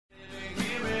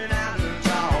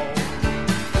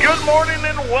Good morning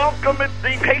and welcome. It's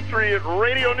the Patriot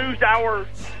Radio News Hour.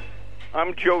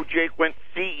 I'm Joe Jaquint,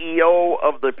 CEO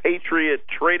of the Patriot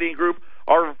Trading Group.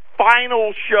 Our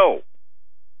final show.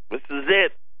 This is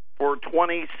it for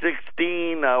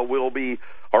 2016.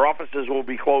 Our offices will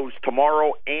be closed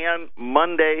tomorrow and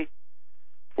Monday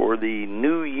for the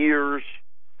New Year's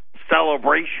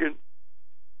celebration.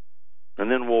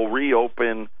 And then we'll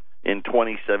reopen in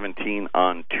 2017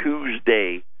 on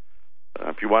Tuesday.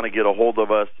 If you want to get a hold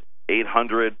of us,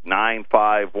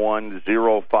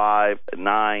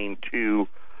 800-951-0592.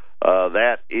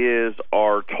 That is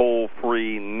our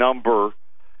toll-free number.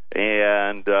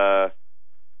 And the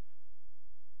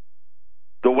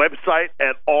website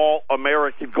at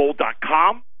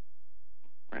allamericangold.com.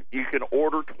 You can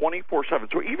order 24/7.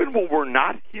 So even when we're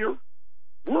not here,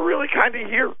 we're really kind of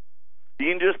here.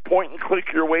 You can just point and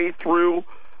click your way through.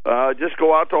 Just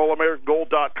go out to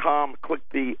allamericangold.com, click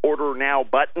the Order Now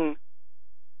button,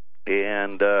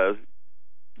 and do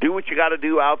what you got to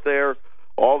do out there.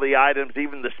 All the items,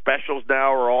 even the specials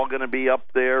now, are all going to be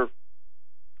up there.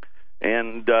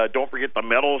 And don't forget the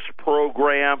metals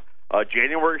program.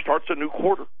 January starts a new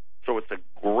quarter, so it's a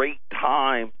great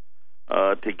time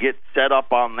to get set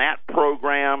up on that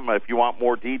program. If you want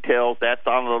more details, that's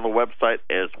on the website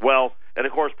as well. And,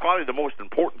 of course, probably the most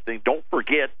important thing, don't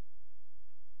forget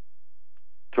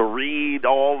to read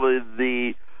all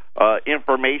the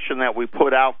information that we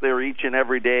put out there each and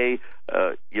every day.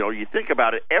 You think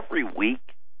about it, every week,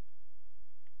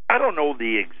 I don't know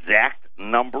the exact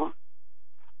number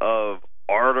of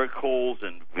articles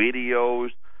and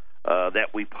videos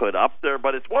that we put up there,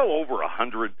 but it's well over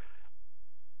 100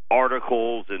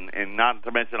 articles, and not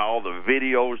to mention all the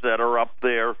videos that are up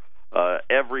there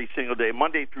every single day.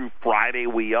 Monday through Friday,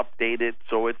 we update it,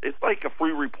 so it's like a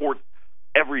free report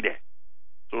every day.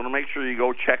 So to make sure you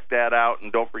go check that out,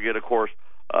 and don't forget, of course,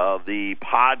 the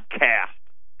podcast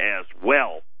as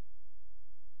well.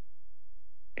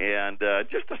 And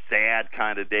just a sad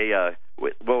kind of day.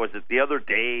 What was it? The other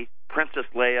day, Princess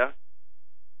Leia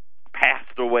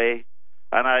passed away,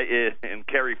 and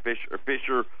Carrie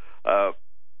Fisher.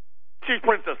 She's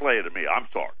Princess Leia to me. I'm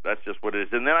sorry. That's just what it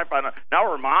is. And then I find out now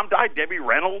her mom died, Debbie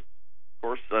Reynolds, of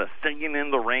course, Singing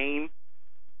in the Rain.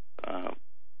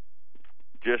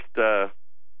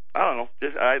 I don't know.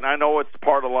 I know it's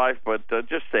part of life, but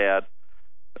just sad.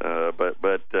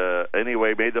 But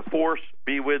anyway, may the force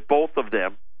be with both of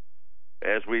them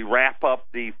as we wrap up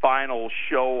the final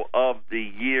show of the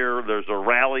year. There's a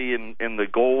rally in the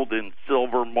gold and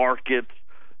silver markets.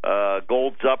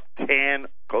 Gold's up 10.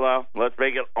 Let's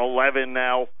make it 11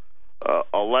 now.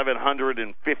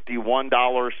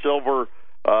 $1,151. Silver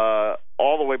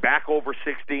all the way back over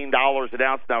 $16 an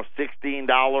ounce. Now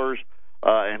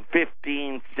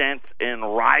 $16.15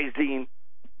 and rising.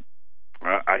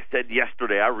 I said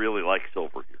yesterday I really like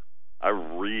silver here. I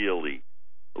really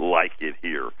like it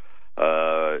here.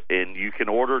 And you can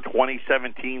order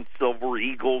 2017 Silver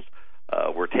Eagles.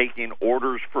 We're taking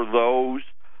orders for those.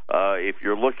 If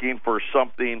you're looking for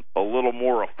something a little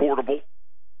more affordable,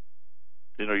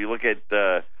 you look at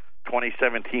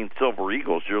 2017 Silver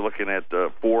Eagles, you're looking at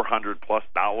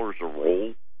 $400+ a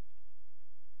roll.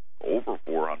 Over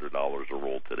 $400 a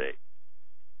roll today.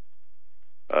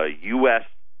 U.S.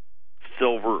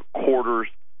 silver quarters,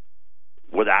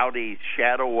 without a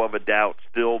shadow of a doubt,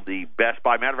 still the best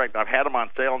buy. Matter of fact, I've had them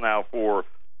on sale now for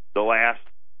the last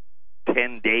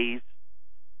 10 days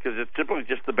because it's simply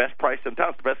just the best price in town.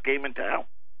 It's the best game in town.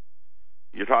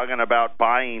 You're talking about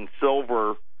buying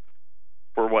silver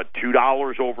for,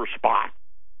 $2 over spot,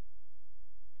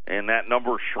 and that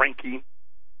number shrinking.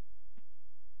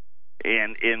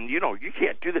 And you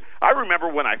can't do that. I remember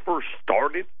when I first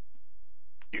started,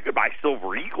 you could buy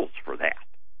Silver Eagles for that.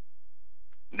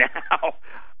 Now,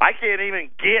 I can't even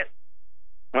get,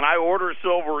 when I order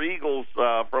Silver Eagles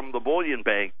from the Bullion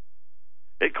Bank,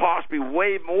 it costs me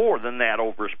way more than that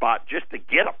over spot just to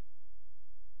get them.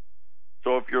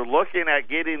 So if you're looking at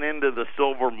getting into the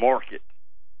silver market,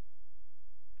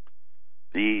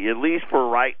 at least for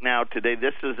right now today,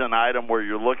 this is an item where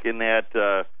you're looking at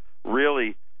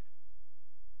really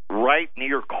right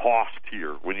near cost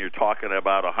here when you're talking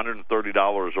about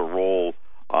 $130 a roll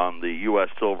on the U.S.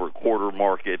 silver quarter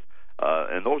market.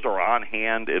 And those are on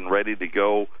hand and ready to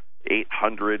go.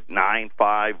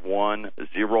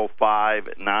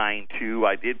 800-951-0592.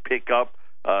 I did pick up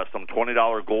some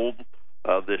 $20 gold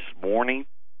this morning.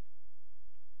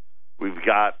 We've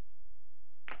got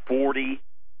 40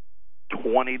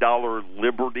 $20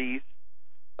 Liberties,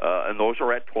 and those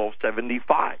are at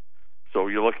 $12.75. So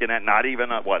you're looking at not even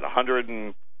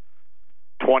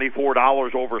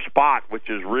 $124 over spot, which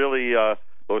is really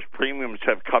Those premiums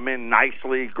have come in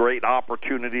nicely. Great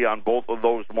opportunity on both of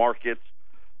those markets.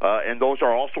 And those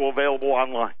are also available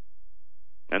online.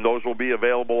 And those will be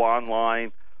available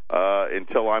online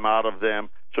until I'm out of them.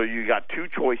 So you got two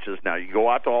choices now. You go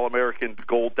out to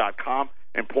allamericangold.com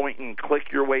and point and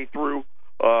click your way through,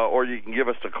 or you can give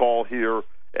us a call here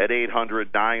at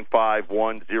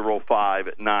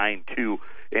 800-951-0592.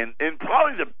 And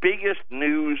probably the biggest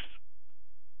news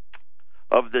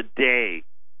of the day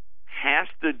has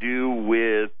to do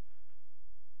with,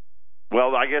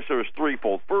 well, I guess it was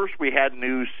threefold. First, we had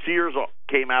news. Sears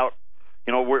came out.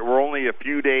 You know, we're only a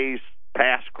few days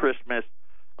past Christmas.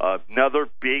 Another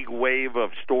big wave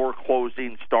of store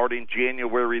closings starting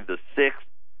January the 6th.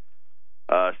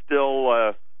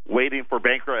 Still waiting for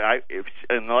bankruptcy.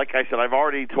 And like I said, I've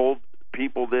already told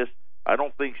people this. I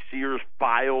don't think Sears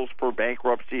files for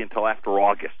bankruptcy until after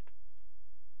August.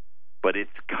 But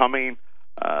it's coming.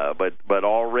 But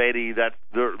already they're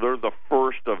the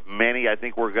first of many. I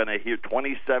think we're going to hear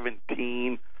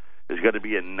 2017 is going to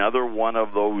be another one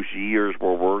of those years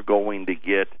where we're going to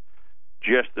get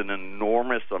just an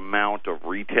enormous amount of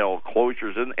retail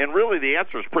closures. And really the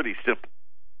answer is pretty simple.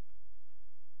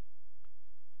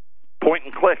 Point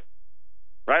and click.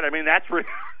 Right? I mean, that's really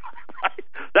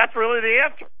the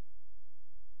answer.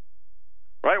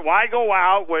 Right? Why go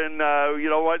out when, you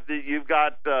know what, you've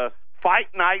got fight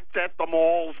nights at the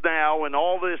malls now and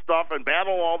all this stuff and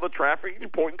battle all the traffic? You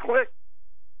point and click.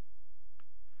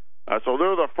 So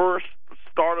they're the first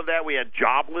start of that. We had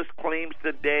jobless claims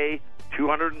today,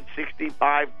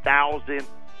 265,000.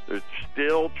 They're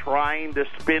still trying to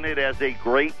spin it as a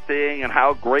great thing and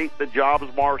how great the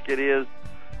jobs market is.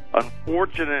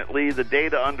 Unfortunately, the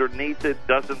data underneath it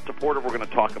doesn't support it. We're going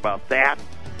to talk about that.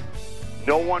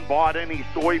 No one bought any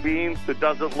soybeans, it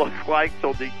doesn't look like,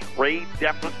 so the trade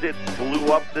deficit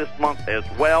blew up this month as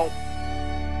well.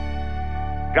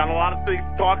 Got a lot of things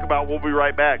to talk about. We'll be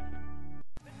right back.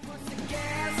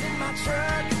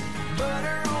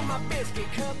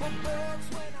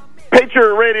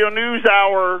 Patriot Radio News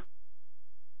Hour.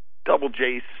 Double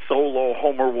J Solo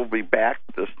Homer will be back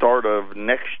at the start of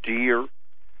next year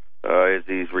as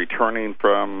he's returning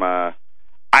from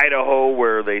Idaho,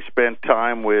 where they spent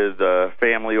time with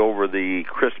family over the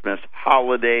Christmas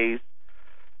holidays.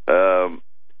 You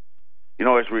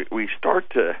know, as we start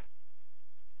to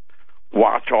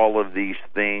watch all of these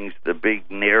things, the big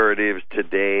narratives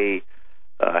today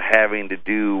having to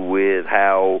do with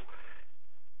how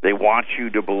they want you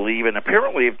to believe, and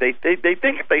apparently if they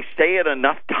think if they say it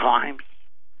enough times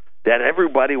that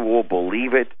everybody will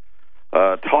believe it,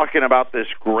 talking about this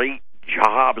great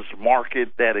jobs market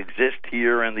that exists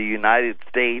here in the United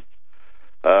States.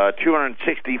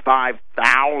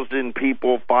 265,000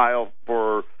 people filed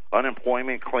for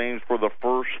unemployment claims for the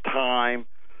first time.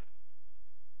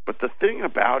 But the thing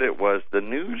about it was the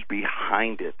news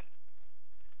behind it.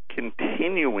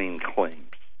 Continuing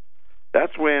claims.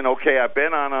 That's when, okay, I've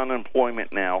been on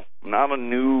unemployment now. I'm not a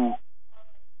new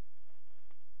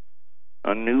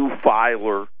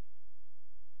filer.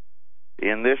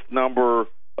 In this number,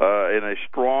 in a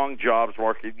strong jobs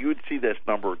market, you would see this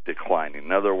number declining.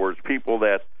 In other words, people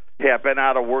that, hey, I've been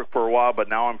out of work for a while, but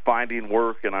now I'm finding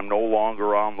work and I'm no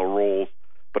longer on the rolls.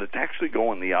 But it's actually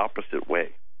going the opposite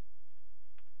way.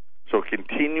 So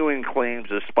continuing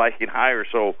claims is spiking higher.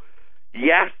 So,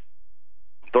 yes,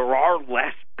 there are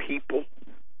less people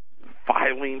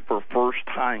filing for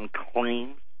first-time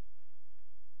claims,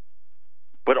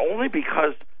 but only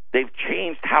because they've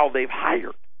changed how they've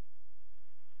hired.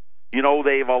 You know,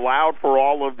 they've allowed for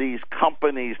all of these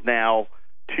companies now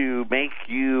to make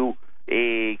you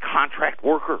a contract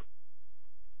worker,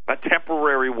 a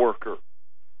temporary worker,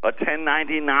 a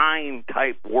 1099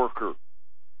 type worker.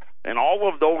 And all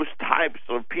of those types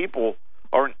of people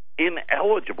are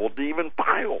ineligible to even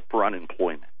file for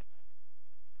unemployment.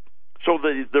 So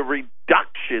the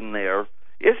reduction there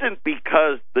isn't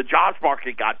because the jobs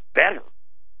market got better.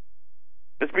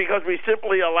 It's because we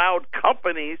simply allowed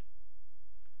companies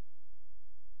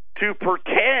to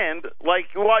pretend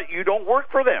like you don't work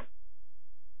for them.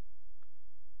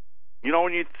 You know,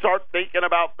 when you start thinking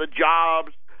about the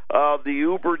jobs, the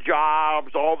Uber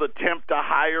jobs, all the temp to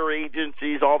hire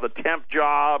agencies, all the temp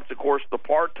jobs, of course, the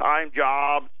part-time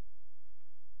jobs.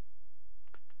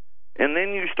 And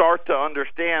then you start to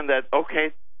understand that,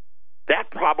 okay, that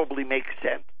probably makes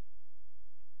sense.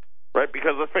 Right?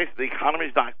 Because let's face it, the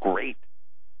economy's not great.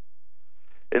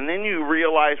 And then you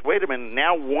realize, wait a minute,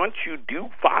 now once you do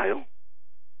file,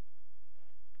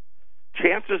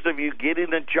 chances of you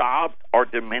getting a job are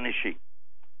diminishing.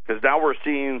 Because now we're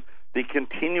seeing the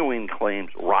continuing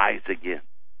claims rise again.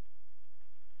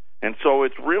 And so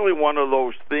it's really one of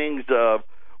those things of,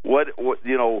 what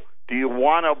do you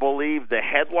want to believe the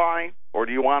headline, or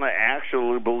do you want to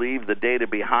actually believe the data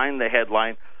behind the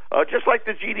headline? Just like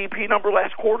the GDP number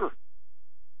last quarter,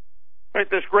 right?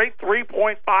 This great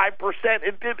 3.5%.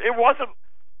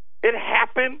 It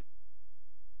happened,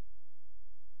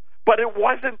 but it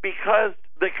wasn't because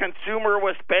the consumer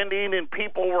was spending and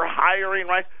people were hiring,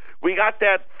 right? We got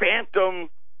that phantom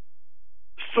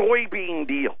soybean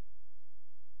deal,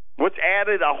 which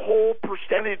added a whole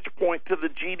percentage point to the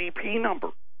GDP number.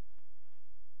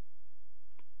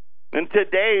 And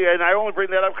today, and I only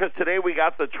bring that up because today we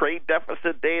got the trade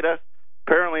deficit data.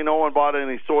 Apparently no one bought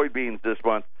any soybeans this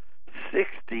month.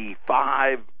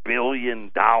 $65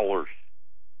 billion.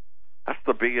 That's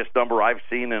the biggest number I've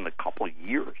seen in a couple of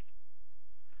years.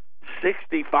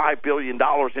 $65 billion,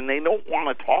 and they don't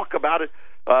want to talk about it.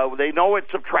 They know it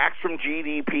subtracts from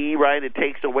GDP, right? It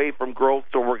takes away from growth,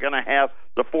 so we're going to have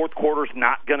the fourth quarter's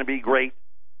not going to be great.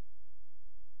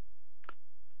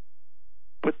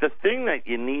 But the thing that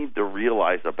you need to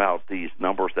realize about these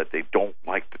numbers that they don't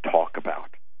like to talk about,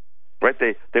 right?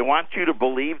 They want you to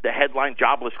believe the headline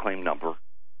jobless claim number.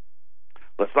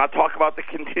 Let's not talk about the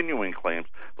continuing claims.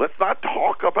 Let's not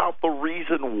talk about the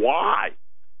reason why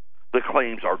the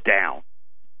claims are down.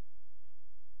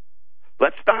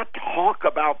 Let's not talk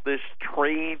about this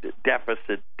trade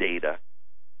deficit data,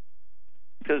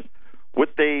 because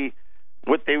what they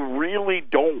really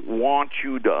don't want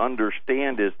you to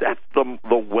understand is that's the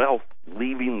wealth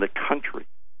leaving the country.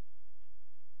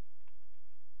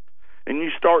 And you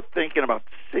start thinking about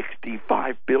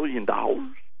 $65 billion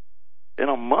in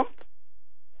a month.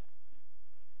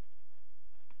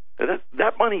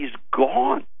 That money is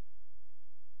gone.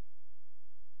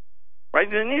 Right?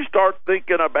 And then you start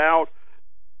thinking about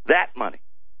that money.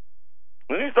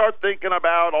 Then you start thinking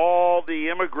about all the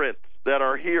immigrants that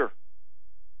are here,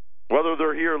 whether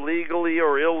they're here legally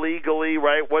or illegally,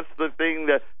 right? What's the thing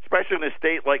that, especially in a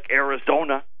state like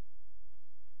Arizona,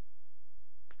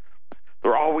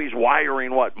 they're always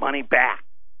wiring what? Money back.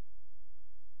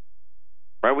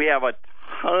 Right? We have a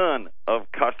ton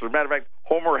of customers. Matter of fact,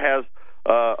 Homer has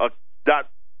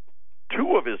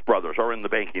two of his brothers are in the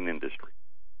banking industry.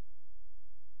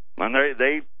 And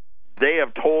they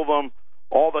have told them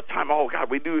all the time, oh,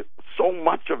 God, we do so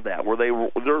much of that where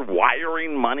they're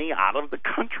wiring money out of the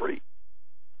country.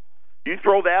 You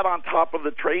throw that on top of the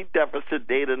trade deficit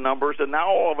data numbers, and now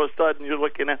all of a sudden you're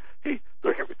looking at, hey,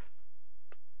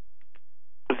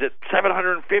 is it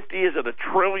 750? Is it $1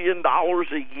 trillion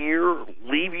a year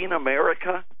leaving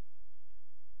America?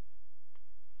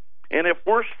 And if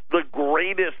we're the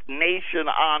greatest nation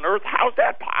on earth, how's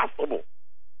that possible?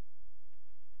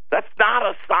 That's not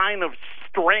a sign of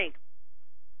strength.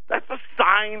 That's a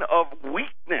sign of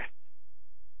weakness.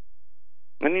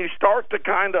 And you start to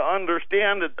kind of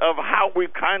understand of how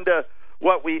we've kind of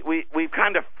we've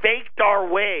kind of faked our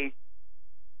way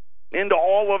into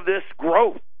all of this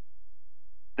growth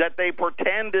that they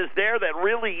pretend is there that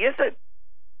really isn't.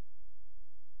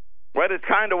 Right? It's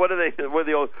kind of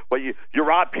you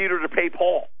rob Peter to pay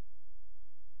Paul.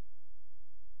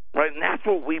 Right? And that's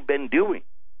what we've been doing.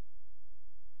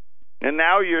 And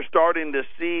now you're starting to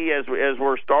see, as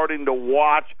we're starting to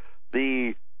watch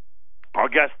the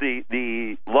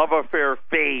love affair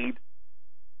fade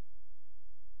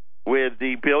with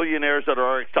the billionaires that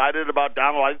are excited about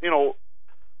Donald.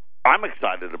 I'm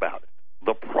excited about it.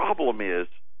 The problem is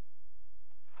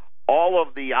all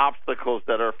of the obstacles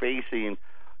that are facing.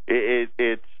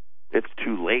 It's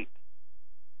too late.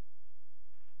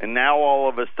 And now all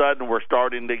of a sudden we're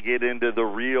starting to get into the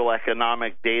real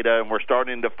economic data, and we're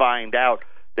starting to find out.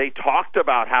 They talked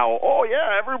about how, oh,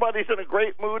 yeah, everybody's in a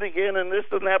great mood again and this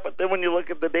and that, but then when you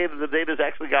look at the data's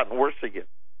actually gotten worse again.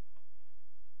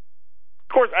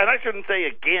 Of course, and I shouldn't say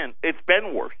again, it's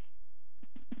been worse.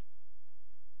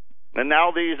 And now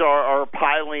these are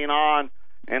piling on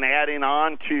and adding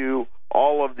on to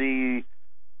all of the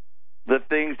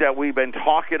things that we've been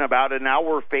talking about, and now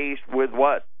we're faced with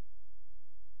what?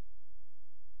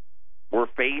 We're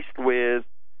faced with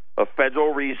a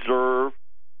Federal Reserve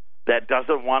that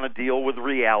doesn't want to deal with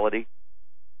reality.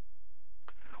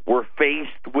 We're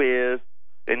faced with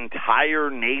entire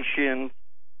nations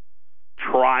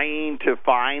trying to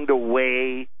find a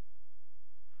way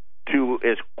to,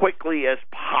 as quickly as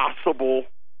possible,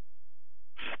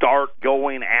 start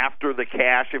going after the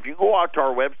cash. If you go out to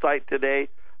our website today,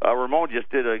 Ramon just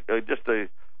did a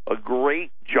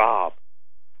great job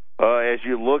as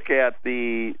you look at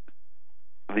the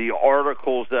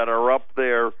articles that are up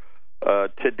there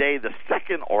today. The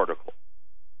second article,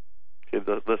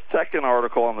 the second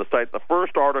article on the site. The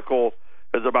first article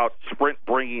is about Sprint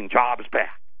bringing jobs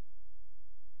back.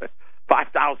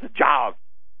 5,000 jobs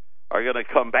are going to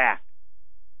come back.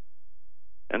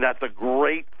 And that's a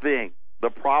great thing. The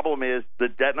problem is the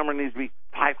debt number needs to be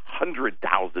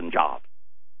 500,000 jobs.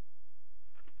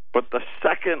 But the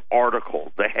second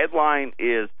article, the headline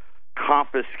is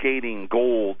Confiscating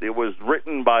Gold. It was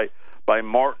written by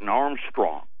Martin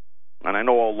Armstrong. And I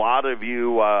know a lot of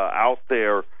you out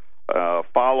there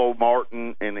follow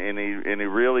Martin, and he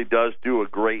really does do a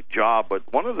great job. But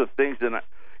one of the things,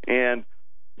 and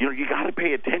you got to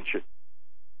pay attention,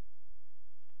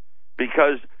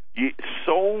 because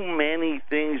so many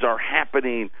things are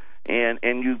happening, and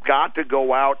you've got to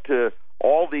go out to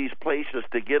all these places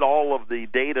to get all of the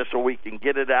data so we can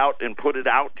get it out and put it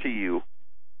out to you.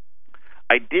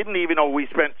 I didn't even know we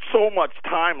spent so much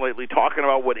time lately talking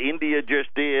about what India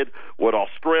just did, what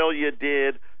Australia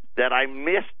did, that I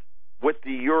missed what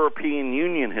the European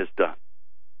Union has done.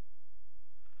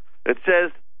 It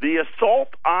says the assault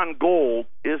on gold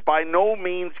is by no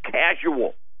means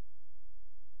casual.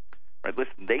 Right,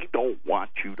 listen, they don't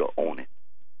want you to own it,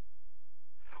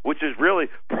 which is really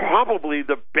probably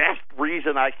the best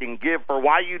reason I can give for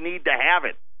why you need to have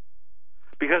it,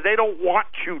 because they don't want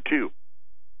you to.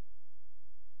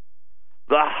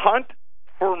 The hunt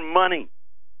for money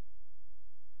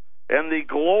and the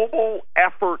global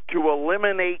effort to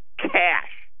eliminate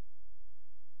cash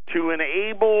to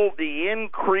enable the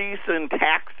increase in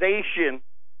taxation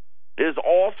is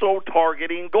also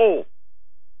targeting gold.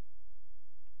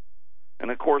 And,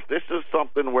 of course, this is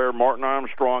something where Martin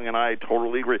Armstrong and I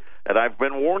totally agree. And I've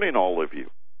been warning all of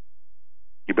you.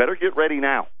 You better get ready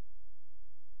now,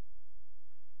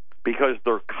 because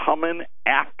they're coming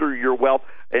after your wealth.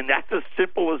 And that's as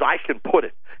simple as I can put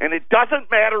it. And it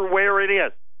doesn't matter where it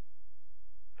is.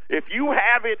 If you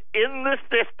have it in the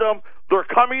system, they're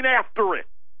coming after it.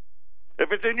 If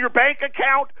it's in your bank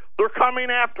account, they're coming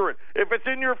after it. If it's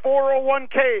in your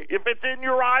 401k, if it's in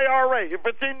your IRA, if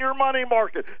it's in your money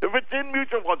market, if it's in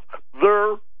mutual funds,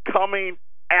 they're coming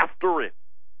after it.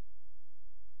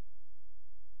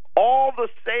 All the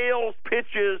sales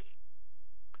pitches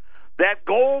that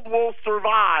gold will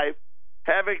survive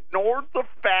have ignored the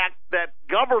fact that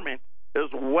government is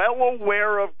well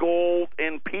aware of gold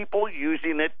and people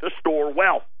using it to store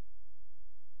wealth.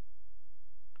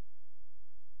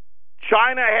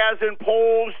 China has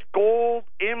imposed gold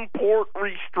import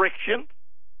restrictions.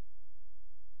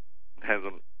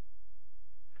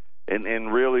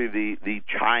 And really the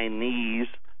Chinese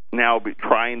now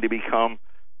trying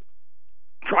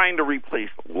to replace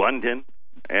London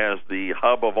as the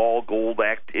hub of all gold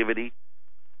activity.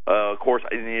 Of course,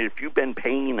 if you've been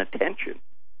paying attention,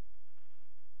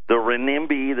 the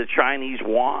renminbi, the Chinese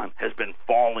yuan, has been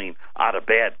falling out of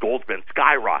bed. Gold's been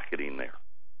skyrocketing there.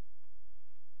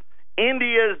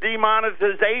 India's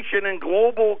demonetization and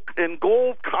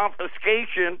gold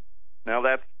confiscation, now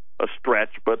that's a stretch,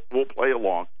 but we'll play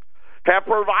along, have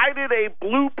provided a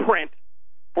blueprint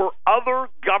for other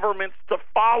governments to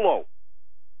follow.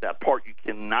 That part you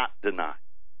cannot deny.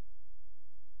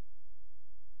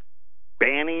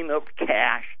 Banning of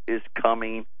cash is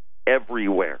coming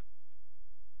everywhere.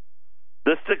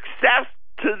 The success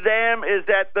to them is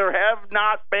that there have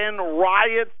not been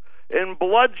riots and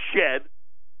bloodshed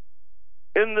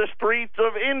in the streets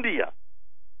of India.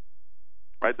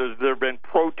 Right? There have been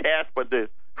protests, but it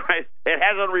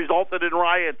hasn't resulted in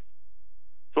riots.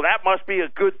 So that must be a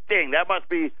good thing. That must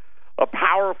be a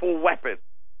powerful weapon.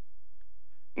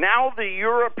 Now the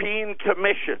European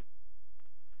Commission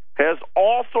has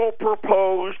also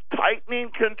proposed tightening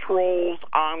controls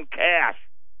on cash.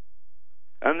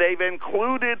 And they've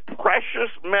included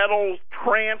precious metals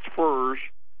transfers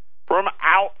from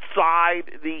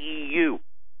outside the EU.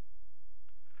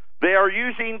 They are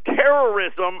using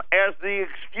terrorism as the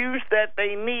excuse that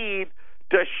they need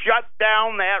to shut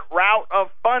down that route of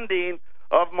funding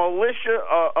of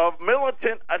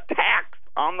militant attacks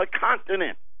on the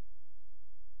continent.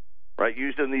 Right,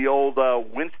 using the old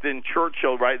Winston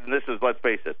Churchill, right? And this is, let's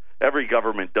face it, every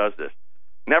government does this.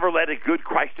 Never let a good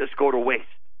crisis go to waste.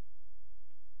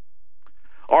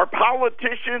 Our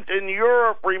politicians in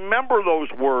Europe remember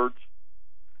those words,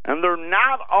 and they're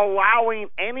not allowing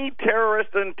any terrorist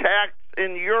attacks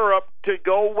in Europe to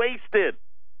go wasted.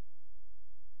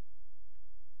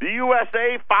 The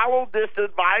USA followed this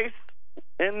advice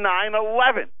in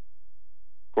 9/11.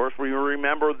 Of course, we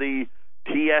remember the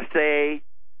TSA,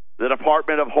 the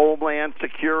Department of Homeland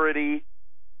Security,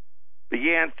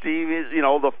 began seeing,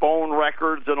 the phone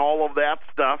records and all of that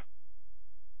stuff.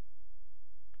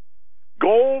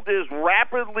 Gold is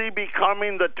rapidly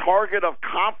becoming the target of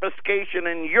confiscation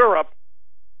in Europe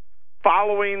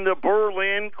following the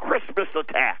Berlin Christmas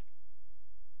attack.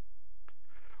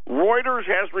 Reuters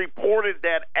has reported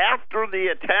that after the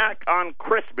attack on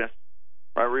Christmas,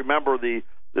 right, remember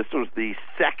this was the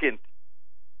second,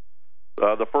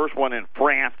 the first one in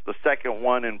France, the second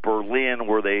one in Berlin,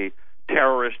 where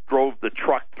terrorists drove the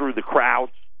truck through the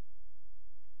crowds.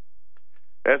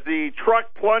 As the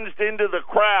truck plunged into the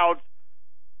crowds,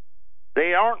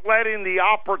 they aren't letting the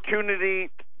opportunity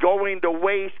going to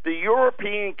waste. The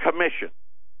European Commission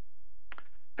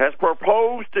has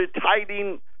proposed to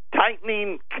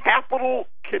tightening capital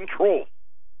controls.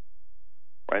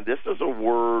 Right, this is a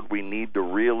word we need to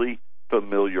really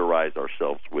familiarize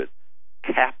ourselves with.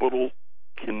 Capital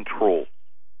controls.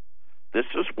 This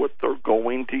is what they're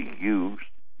going to use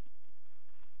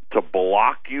to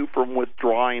block you from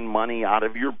withdrawing money out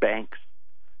of your banks.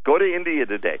 Go to India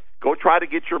today. Go try to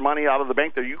get your money out of the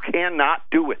bank there. You cannot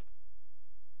do it.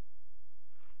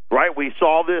 Right? We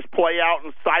saw this play out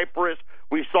in Cyprus.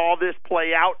 We saw this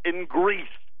play out in Greece.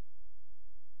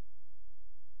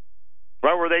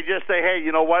 Right? Where they just say, hey,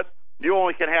 you know what? You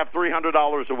only can have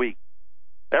 $300 a week.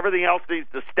 Everything else needs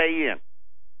to stay in.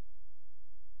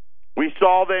 We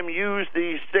saw them use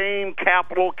these same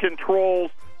capital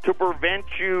controls to prevent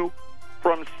you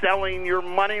from selling your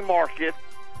money market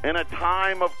in a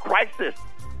time of crisis.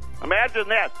 Imagine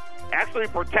that. Actually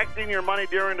protecting your money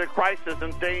during the crisis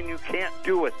and saying you can't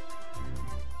do it.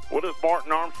 What is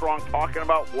Martin Armstrong talking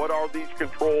about? What are these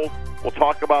controls? We'll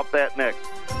talk about that next.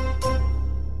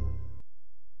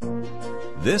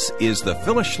 This is the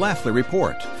Phyllis Schlafly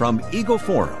Report from Eagle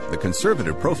Forum, the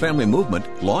conservative pro-family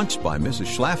movement launched by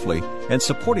Mrs. Schlafly and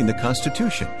supporting the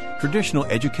Constitution, traditional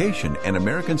education, and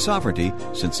American sovereignty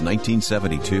since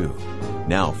 1972.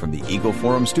 Now from the Eagle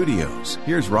Forum studios,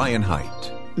 here's Ryan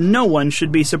Haidt. No one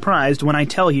should be surprised when I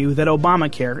tell you that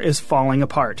Obamacare is falling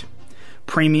apart.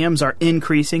 Premiums are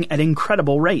increasing at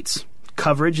incredible rates.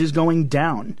 Coverage is going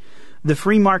down. The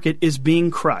free market is being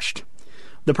crushed.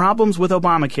 The problems with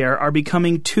Obamacare are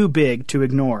becoming too big to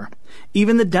ignore.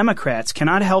 Even the Democrats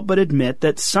cannot help but admit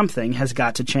that something has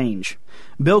got to change.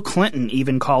 Bill Clinton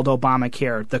even called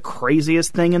Obamacare the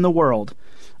craziest thing in the world.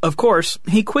 Of course,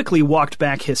 he quickly walked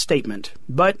back his statement,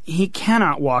 but he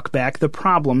cannot walk back the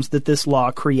problems that this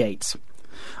law creates.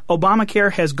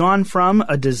 Obamacare has gone from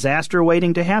a disaster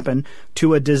waiting to happen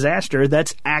to a disaster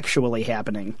that's actually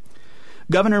happening.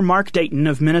 Governor Mark Dayton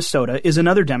of Minnesota is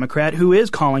another Democrat who is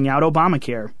calling out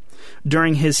Obamacare.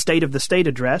 During his State of the State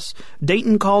address,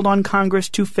 Dayton called on Congress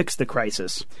to fix the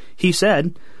crisis. He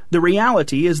said, "The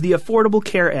reality is the Affordable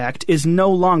Care Act is no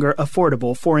longer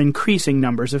affordable for increasing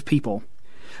numbers of people."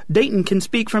 Dayton can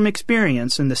speak from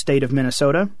experience in the state of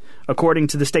Minnesota. According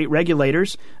to the state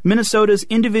regulators, Minnesota's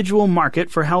individual market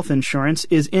for health insurance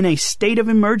is in a state of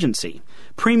emergency.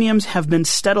 Premiums have been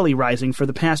steadily rising for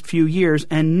the past few years,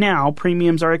 and now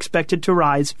premiums are expected to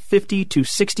rise 50 to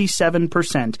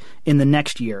 67% in the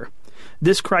next year.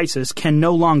 This crisis can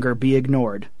no longer be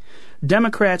ignored.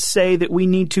 Democrats say that we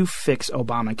need to fix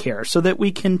Obamacare so that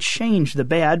we can change the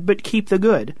bad but keep the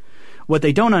good. What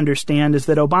they don't understand is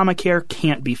that Obamacare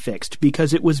can't be fixed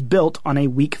because it was built on a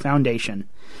weak foundation.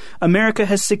 America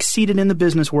has succeeded in the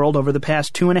business world over the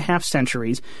past 2.5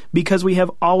 centuries because we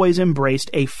have always embraced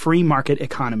a free market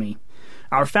economy.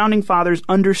 Our founding fathers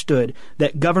understood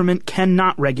that government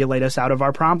cannot regulate us out of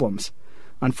our problems.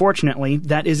 Unfortunately,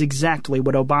 that is exactly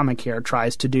what Obamacare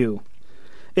tries to do.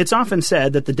 It's often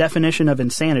said that the definition of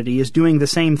insanity is doing the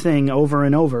same thing over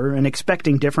and over and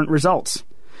expecting different results.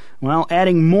 Well,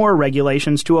 adding more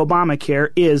regulations to Obamacare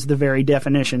is the very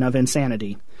definition of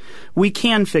insanity. We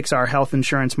can fix our health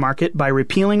insurance market by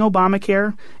repealing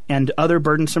Obamacare and other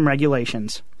burdensome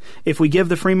regulations. If we give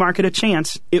the free market a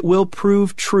chance, it will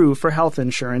prove true for health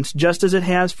insurance just as it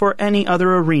has for any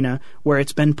other arena where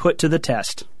it's been put to the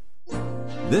test.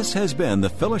 This has been the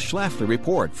Phyllis Schlafly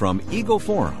Report from Eagle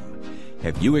Forum.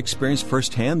 Have you experienced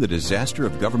firsthand the disaster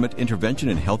of government intervention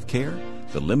in health care?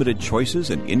 The limited choices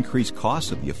and increased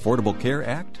costs of the Affordable Care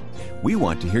Act? We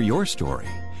want to hear your story.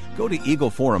 Go to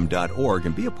eagleforum.org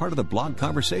and be a part of the blog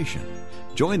conversation.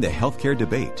 Join the healthcare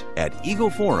debate at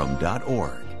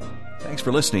eagleforum.org. Thanks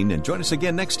for listening, and join us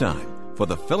again next time for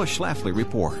the Phyllis Schlafly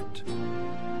Report.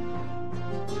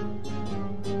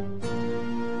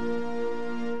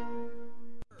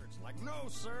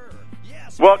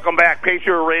 Welcome back,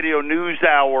 Patriot Radio News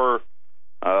Hour.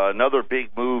 Another big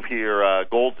move here.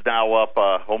 Gold's now up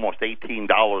almost $18,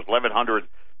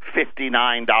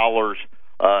 $1,159.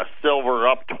 Silver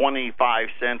up 25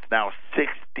 cents, now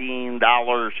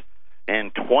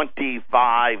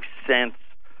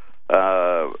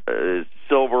 $16.25.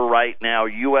 Silver right now,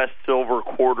 U.S. silver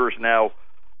quarters now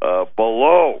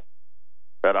below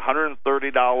at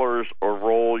 $130 a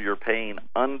roll. You're paying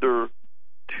under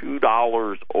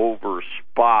 $2 over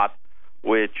spot,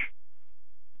 which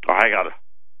I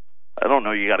don't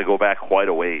know, you got to go back quite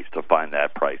a ways to find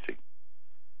that pricing.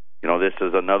 This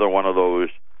is another one of those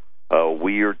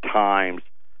weird times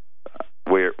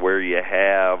where you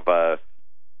have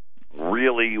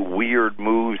really weird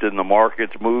moves in the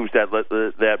markets, moves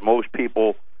that most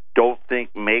people don't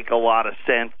think make a lot of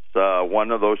sense.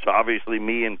 One of those, obviously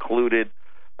me included,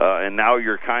 and now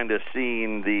you're kind of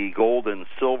seeing the gold and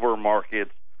silver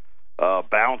markets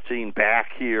bouncing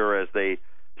back here as they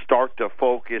start to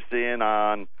focus in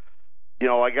on,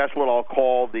 I guess what I'll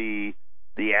call the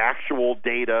actual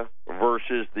data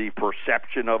versus the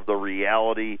perception of the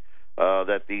reality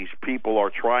that these people are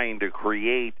trying to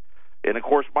create. And, of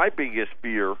course, my biggest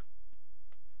fear,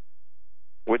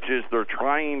 which is they're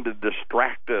trying to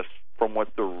distract us from what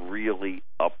they're really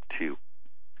up to.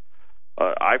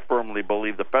 I firmly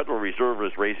believe the Federal Reserve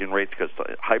is raising rates because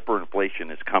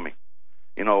hyperinflation is coming.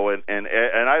 And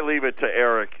I leave it to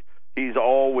Eric. He's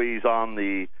always on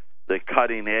the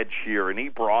cutting edge here, and he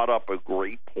brought up a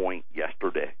great point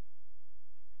yesterday.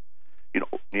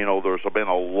 There's been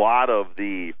a lot of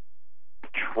the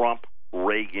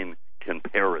Trump-Reagan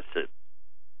comparison,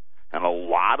 and a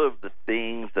lot of the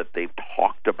things that they've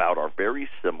talked about are very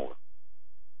similar.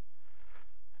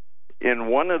 And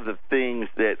one of the things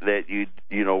that you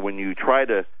when you try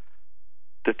to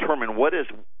determine what is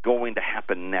going to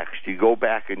happen next, you go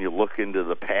back and you look into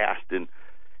the past,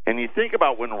 and you think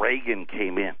about when Reagan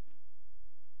came in.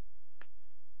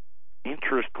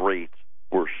 Interest rates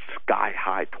were sky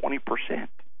high, 20%.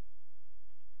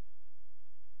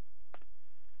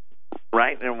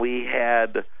 Right? And we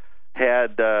had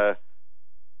Paul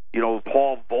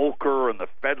Volcker and the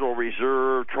Federal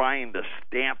Reserve trying to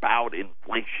stamp out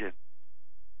inflation.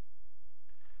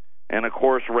 And, of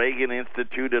course, Reagan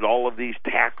instituted all of these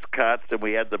tax cuts, and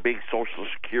we had the big Social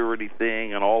Security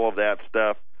thing and all of that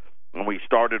stuff, and we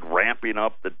started ramping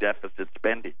up the deficit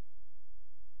spending.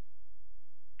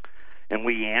 And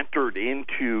we entered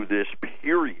into this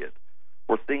period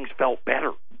where things felt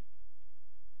better.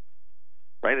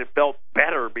 Right? It felt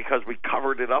better because we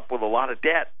covered it up with a lot of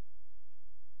debt.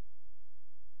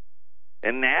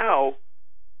 And now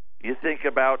you think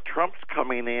about Trump's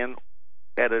coming in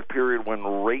at a period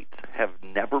when rates have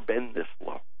never been this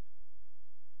low.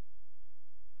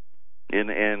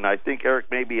 And I think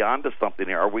Eric may be onto something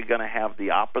here. Are we going to have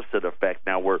the opposite effect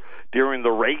now where during the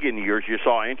Reagan years you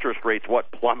saw interest rates,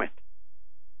 plummet?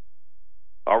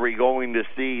 Are we going to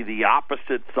see the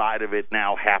opposite side of it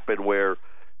now happen where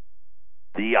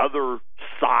the other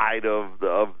side of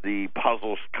the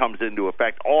puzzle comes into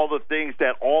effect? All the things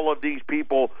that all of these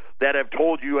people that have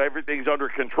told you everything's under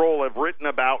control have written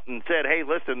about and said, hey,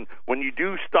 listen, when you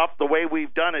do stuff the way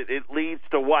we've done it, it leads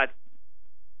to what?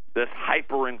 This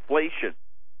hyperinflation.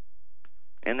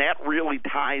 And that really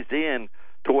ties in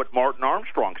to what Martin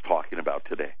Armstrong's talking about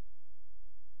today.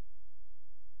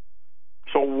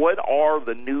 So what are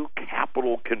the new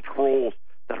capital controls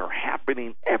that are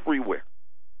happening everywhere?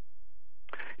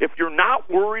 If you're not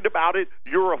worried about it,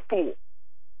 you're a fool.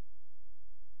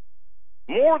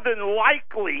 More than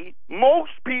likely,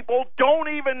 most people don't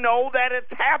even know that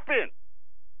it's happened.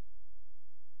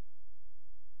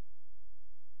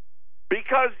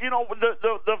 Because,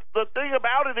 the thing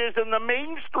about it is in the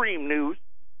mainstream news,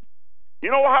 you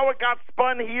know how it got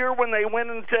spun here when they went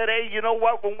and said, hey, you know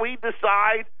what, when we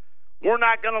decide we're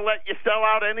not going to let you sell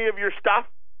out any of your stuff?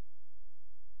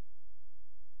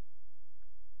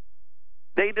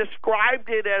 They described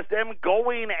it as them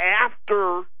going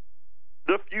after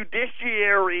the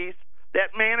fiduciaries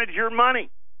that manage your money.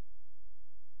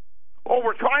 Oh,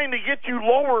 we're trying to get you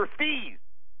lower fees.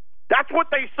 That's what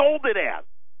they sold it as.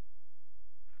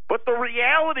 But the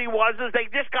reality was is they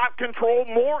just got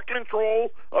more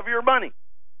control of your money.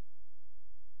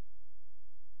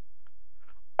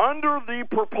 Under the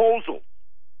proposal,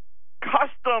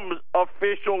 customs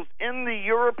officials in the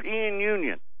European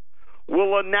Union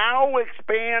will now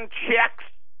expand checks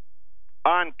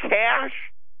on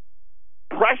cash,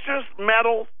 precious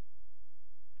metals,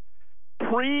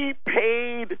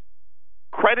 prepaid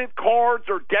credit cards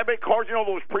or debit cards,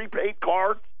 those prepaid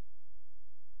cards,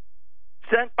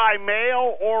 sent by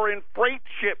mail or in freight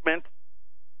shipments.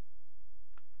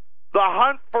 The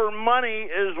hunt for money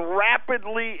is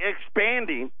rapidly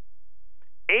expanding.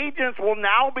 Agents will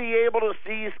now be able to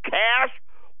seize cash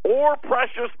or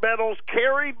precious metals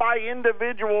carried by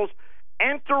individuals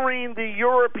entering the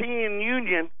European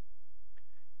Union,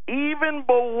 even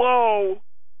below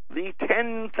the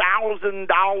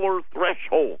 $10,000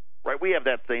 threshold. Right? We have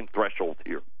that same threshold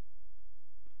here.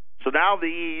 So now the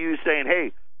EU is saying,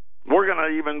 hey, we're going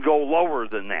to even go lower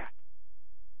than that.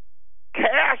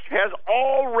 Cash has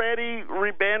already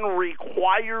been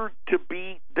required to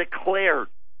be declared.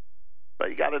 But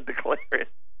you got to declare it.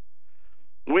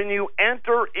 When you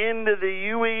enter into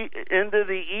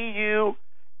the EU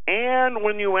and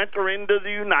when you enter into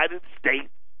the United States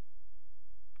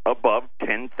above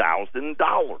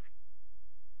 $10,000.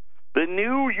 The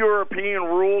new European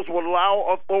rules would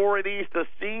allow authorities to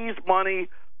seize money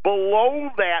below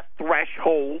that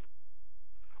threshold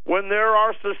when there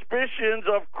are suspicions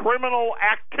of criminal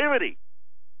activity.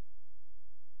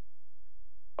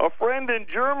 A friend in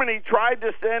Germany tried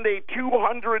to send a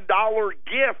 $200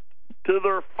 gift to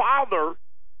their father,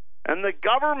 and the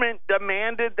government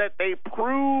demanded that they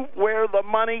prove where the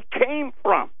money came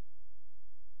from.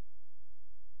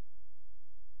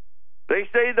 They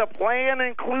say the plan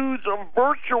includes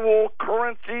virtual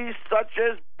currencies such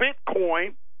as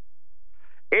Bitcoin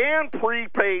and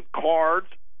prepaid cards,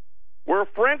 where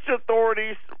French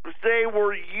authorities say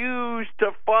were used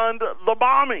to fund the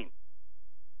bombing.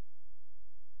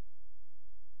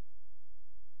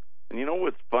 And you know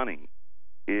what's funny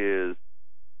is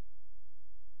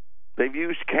they've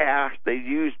used cash, they've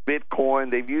used Bitcoin,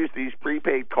 they've used these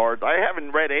prepaid cards. I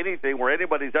haven't read anything where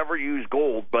anybody's ever used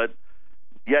gold, but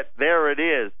yet there it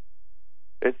is.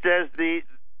 It says the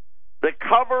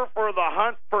cover for the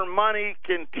hunt for money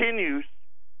continues.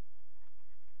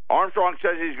 Armstrong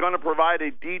says he's going to provide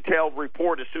a detailed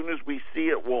report. As soon as we see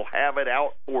it, we'll have it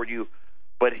out for you.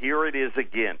 But here it is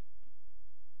again.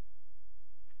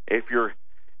 If you're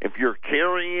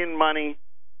carrying money,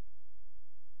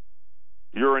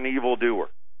 you're an evildoer.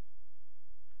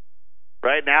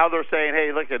 Right now they're saying,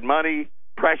 hey, look at money,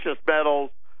 precious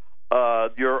metals,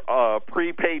 your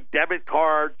prepaid debit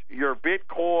cards, your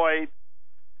Bitcoin.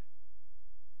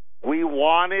 We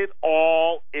want it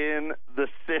all in the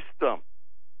system.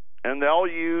 And they'll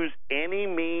use any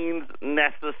means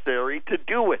necessary to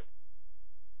do it.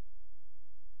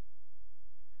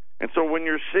 And so when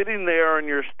you're sitting there and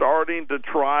you're starting to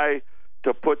try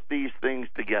to put these things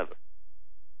together,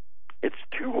 it's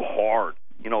too hard,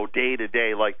 day to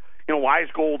day. Like, why is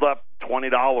gold up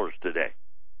 $20 today?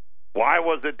 Why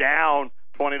was it down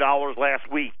 $20 last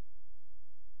week?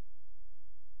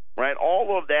 Right?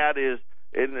 All of that is,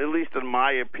 at least in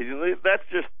my opinion, that's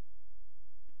just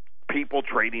people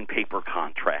trading paper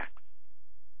contracts.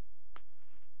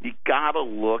 You got to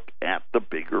look at the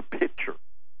bigger picture.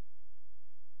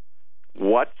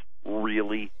 What's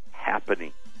really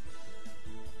happening?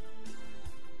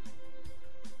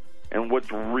 And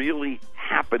what's really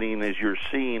happening is you're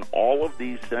seeing all of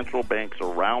these central banks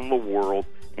around the world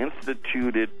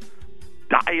instituted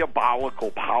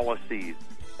diabolical policies,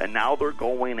 and now they're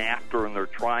going after and they're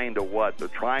trying to what? They're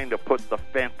trying to put the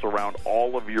fence around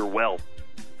all of your wealth.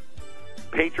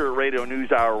 Patriot Radio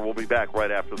News Hour will be back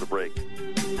right after the break.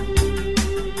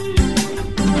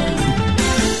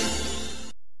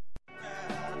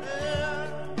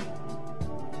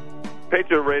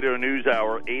 Patriot Radio News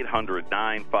Hour,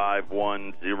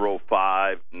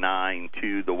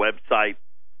 800-951-0592. The website,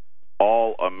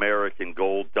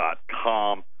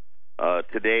 allamericangold.com.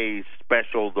 Today's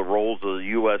special, the rolls of the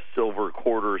U.S. silver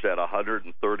quarters at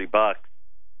 $130,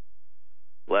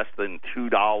 less than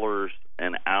 $2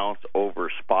 an ounce over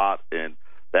spot, and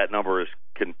that number is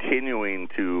continuing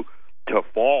to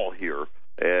fall here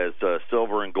as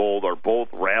silver and gold are both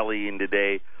rallying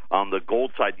today. On the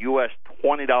gold side, U.S.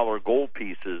 $20 gold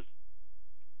pieces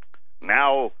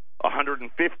now $115.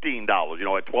 At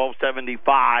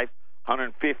 $12.75,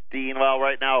 $115. Well,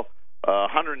 right now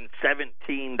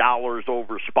 $117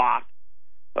 over spot.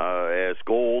 As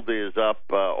gold is up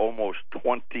almost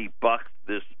 $20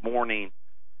 this morning,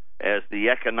 as the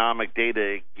economic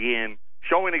data again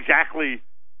showing exactly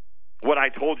what I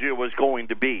told you it was going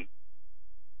to be.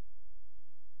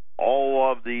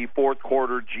 All of the fourth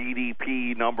quarter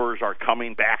GDP numbers are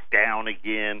coming back down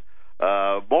again.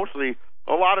 Mostly,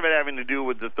 a lot of it having to do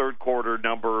with the third quarter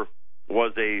number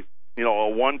was a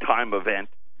one-time event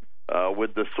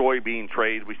with the soybean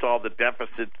trade. We saw the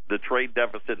trade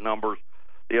deficit numbers.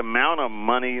 The amount of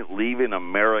money leaving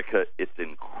America, it's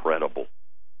incredible.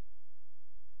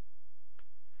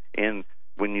 And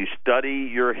when you study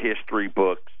your history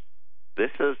books, this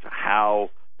is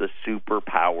how the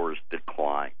superpowers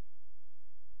decline.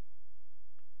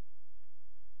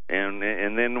 And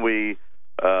then we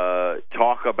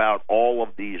talk about all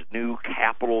of these new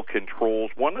capital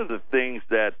controls. One of the things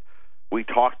that we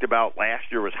talked about last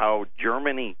year was how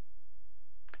Germany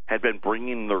had been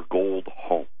bringing their gold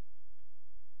home.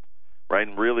 Right?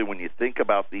 And really, when you think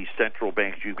about these central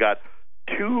banks, you've got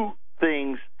two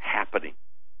things happening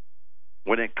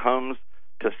when it comes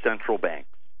to central banks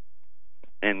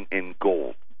and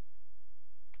gold.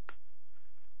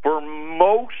 for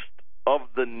most of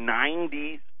the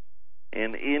 90s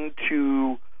and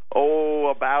into,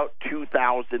 about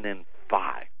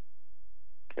 2005.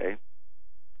 Okay?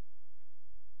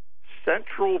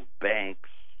 Central banks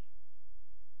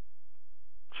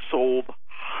sold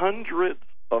hundreds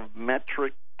of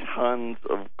metric tons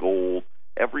of gold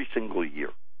every single year.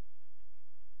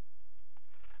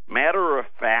 Matter of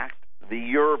fact, the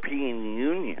European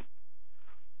Union,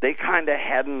 they kind of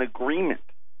had an agreement.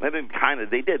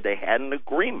 They did. They had an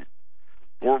agreement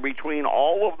where between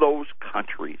all of those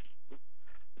countries,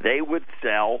 they would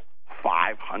sell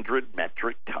 500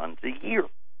 metric tons a year.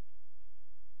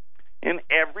 And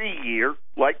every year,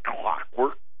 like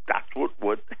clockwork, that's what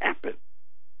would happen.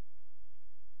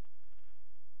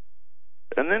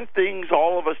 And then things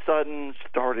all of a sudden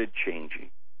started changing.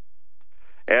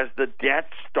 As the debt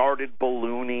started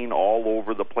ballooning all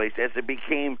over the place, as it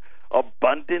became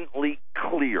abundantly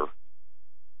clear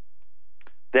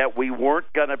that we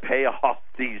weren't going to pay off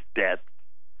these debts,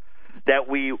 that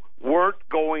we weren't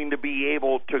going to be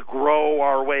able to grow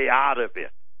our way out of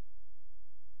it,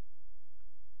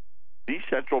 these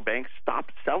central banks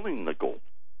stopped selling the gold.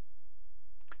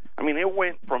 I mean, it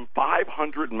went from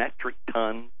 500 metric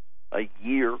tons a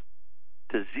year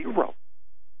to zero.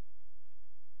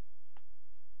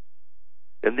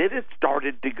 And then it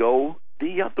started to go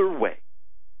the other way.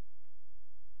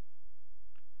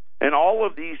 And all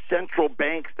of these central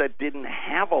banks that didn't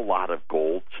have a lot of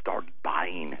gold started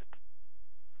buying it.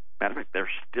 Matter of fact, they're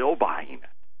still buying it.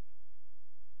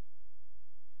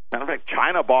 Matter of fact,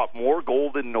 China bought more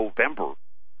gold in November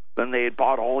than they had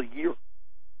bought all year.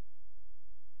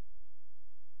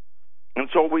 And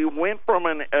so we went from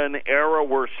an era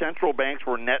where central banks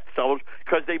were net sellers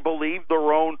because they believed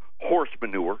their own horse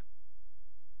manure,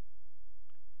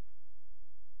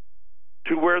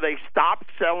 to where they stopped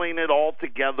selling it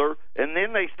altogether, and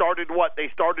then they started what? They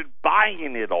started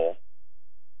buying it all.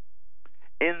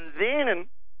 And then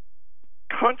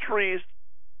countries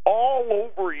all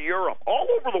over Europe, all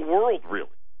over the world really,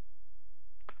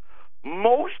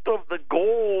 most of the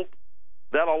gold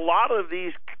that a lot of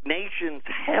these nations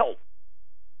held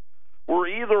were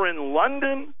either in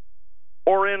London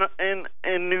or in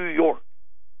New York.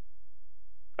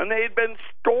 And they had been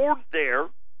stored there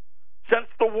since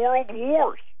the World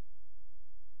Wars,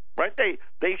 right? They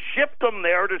shipped them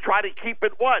there to try to keep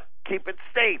it what? Keep it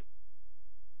safe,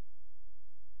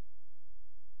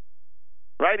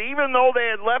 right? Even though they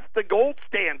had left the gold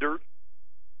standard,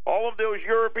 all of those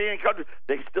European countries,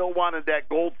 they still wanted that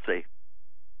gold safe,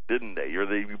 didn't they?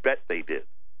 You bet they did.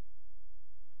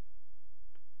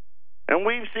 And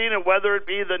we've seen it, whether it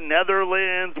be the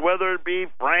Netherlands, whether it be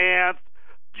France,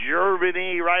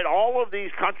 Germany, right? All of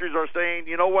these countries are saying,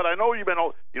 you know what, I know you've been,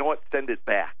 you know what, send it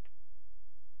back.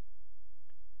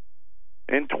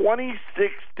 In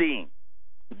 2016,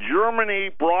 Germany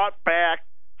brought back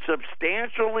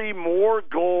substantially more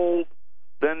gold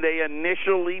than they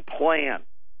initially planned.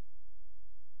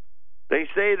 They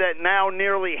say that now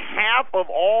nearly half of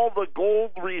all the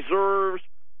gold reserves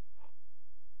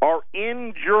are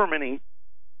in Germany,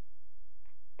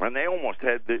 and they almost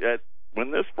had,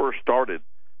 when this first started,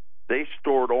 they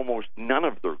stored almost none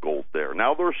of their gold there.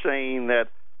 Now they're saying that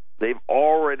they've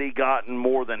already gotten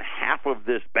more than half of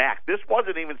this back. This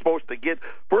wasn't even supposed to get,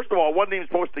 first of all, it wasn't even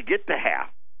supposed to get to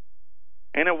half.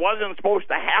 And it wasn't supposed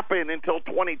to happen until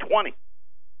 2020.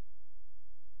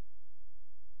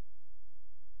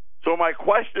 So my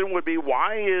question would be,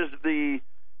 why is the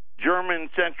German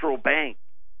central bank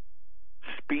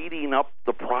speeding up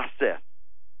the process?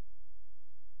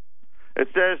 It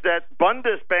says that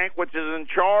Bundesbank, which is in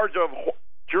charge of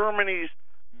Germany's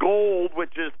gold,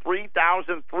 which is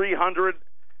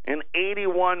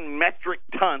 3,381 metric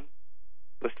tons,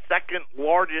 the second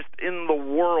largest in the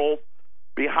world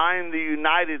behind the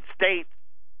United States,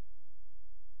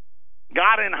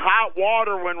 got in hot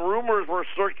water when rumors were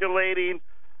circulating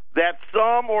that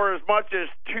some or as much as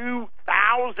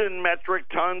 2,000 metric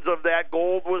tons of that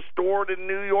gold was stored in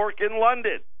New York and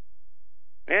London,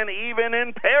 and even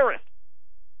in Paris,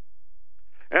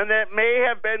 and that may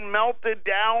have been melted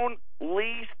down,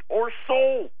 leased, or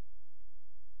sold.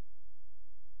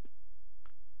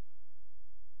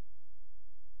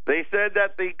 They said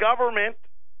that the government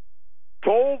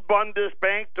told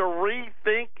Bundesbank to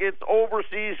rethink its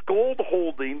overseas gold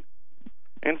holding,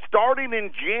 and starting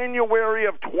in January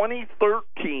of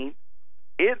 2013,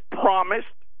 it promised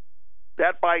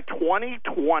that by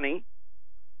 2020,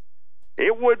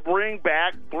 it would bring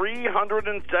back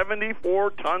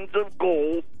 374 tons of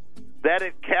gold that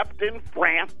it kept in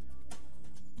France,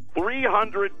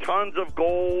 300 tons of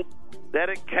gold that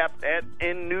it kept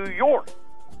in New York.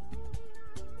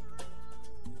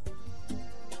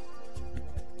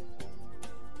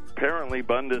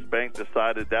 apparently Bundesbank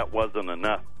decided that wasn't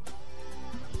enough.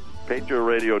 Patriot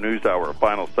Radio News Hour,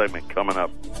 final segment coming up.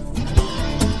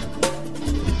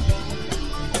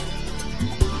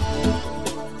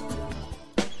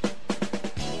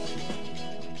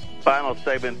 Final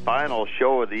segment, final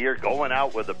show of the year, going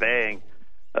out with a bang.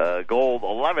 Gold,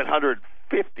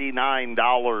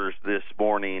 $1,159 this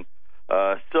morning.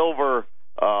 Silver,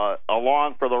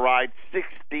 along for the ride,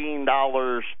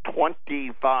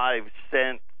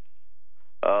 $16.25.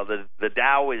 The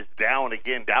Dow is down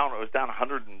again. It was down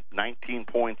 119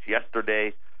 points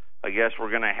yesterday. I guess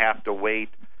we're going to have to wait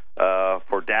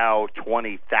for Dow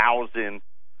 20,000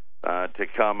 to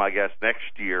come, I guess,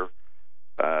 next year.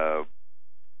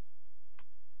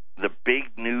 The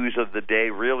big news of the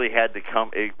day really had to come.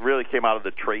 It really came out of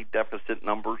the trade deficit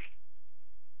numbers,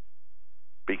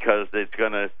 because it's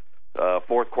going to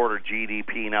fourth quarter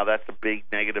GDP. Now that's a big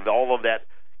negative. All of that,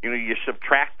 you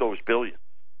subtract those billions.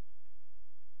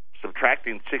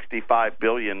 Subtracting $65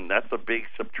 billion, that's a big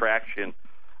subtraction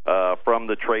from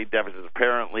the trade deficit.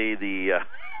 Apparently, the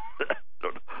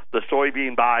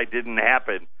soybean buy didn't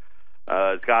happen.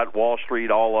 It's got Wall Street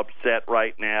all upset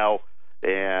right now.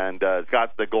 And it's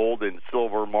got the gold and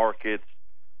silver markets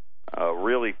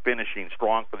really finishing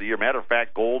strong for the year. Matter of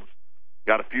fact, gold's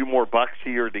got a few more bucks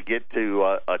here to get to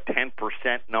a 10%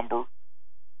 number.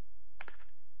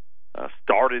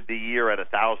 Started the year at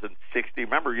 1,060.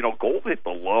 Remember, gold hit the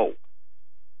low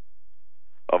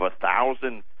of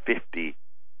 1,050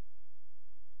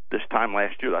 this time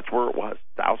last year. That's where it was,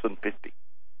 1,050.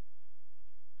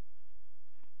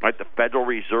 Right, the Federal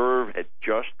Reserve had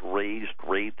just raised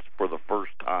rates for the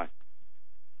first time.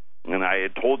 And I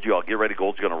had told you, I'll get ready,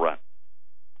 gold's going to run.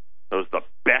 That was the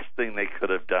best thing they could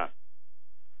have done.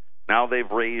 Now they've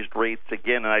raised rates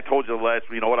again, and I told you last,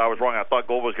 I was wrong. I thought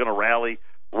gold was going to rally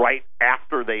right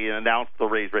after they announced the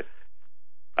raise rate.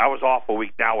 I was off a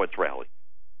week. Now it's rallying.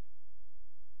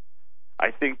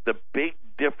 I think the big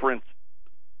difference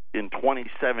in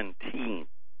 2017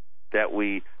 that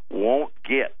we won't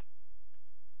get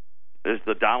is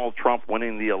the Donald Trump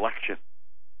winning the election.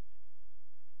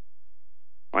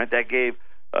 Right, that gave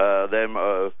them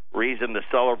a reason to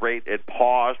celebrate. It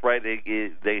paused, right?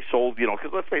 They sold,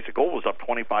 because let's face it, gold was up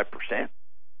 25%.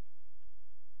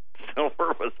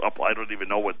 Silver was up, I don't even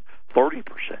know what, 30%.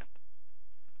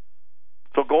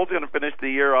 So gold's going to finish the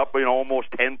year up,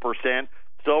 almost 10%.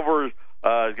 Silver is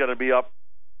going to be up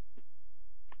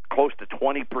close to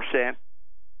 20%.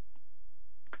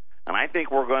 And I think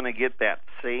we're going to get that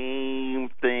same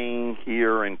thing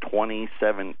here in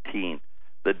 2017.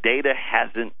 The data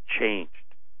hasn't changed.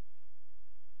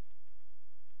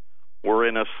 We're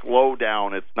in a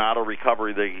slowdown. It's not a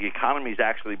recovery. The economy's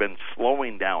actually been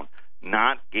slowing down,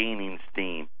 not gaining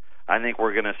steam. I think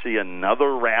we're going to see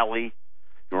another rally.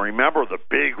 You remember the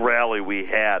big rally we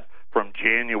had from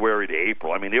January to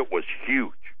April. I mean, it was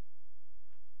huge.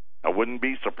 I wouldn't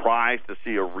be surprised to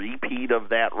see a repeat of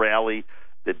that rally.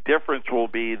 The difference will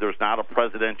be there's not a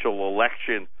presidential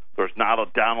election. There's not a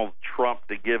Donald Trump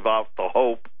to give out the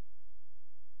hope.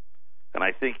 And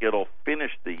I think it'll finish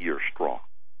the year strong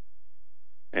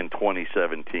in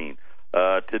 2017.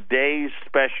 Today's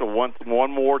special,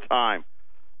 one more time.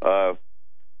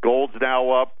 Gold's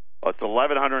now up. It's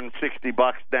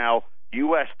 $1,160 now.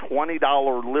 U.S.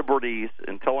 $20 Liberties,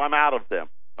 until I'm out of them.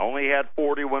 Only had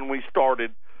 40 when we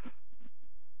started.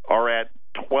 Are at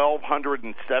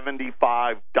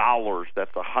 $1,275.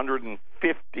 That's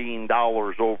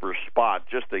 $115 over spot.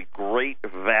 Just a great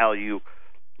value.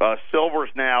 Silver's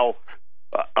now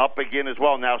up again as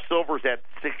well. Now silver's at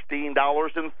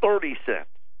 $16.30.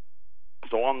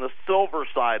 So on the silver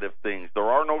side of things, there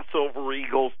are no Silver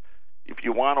Eagles. If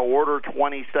you want to order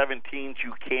 2017s,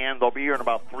 you can. They'll be here in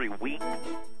about 3 weeks.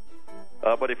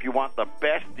 But if you want the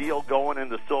best deal going in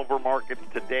the silver markets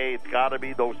today, it's got to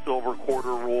be those silver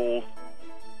quarter rolls,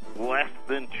 less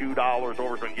than $2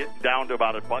 over. So getting down to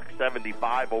about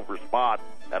 $1.75 over spot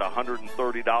at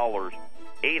 $130.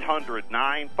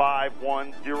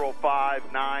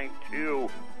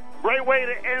 800-951-0592. Great way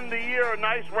to end the year. A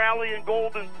nice rally in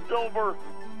gold and silver.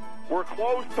 We're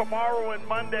closed tomorrow and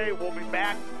Monday. We'll be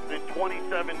back in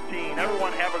 2017.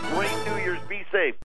 Everyone have a great New Year's. Be safe.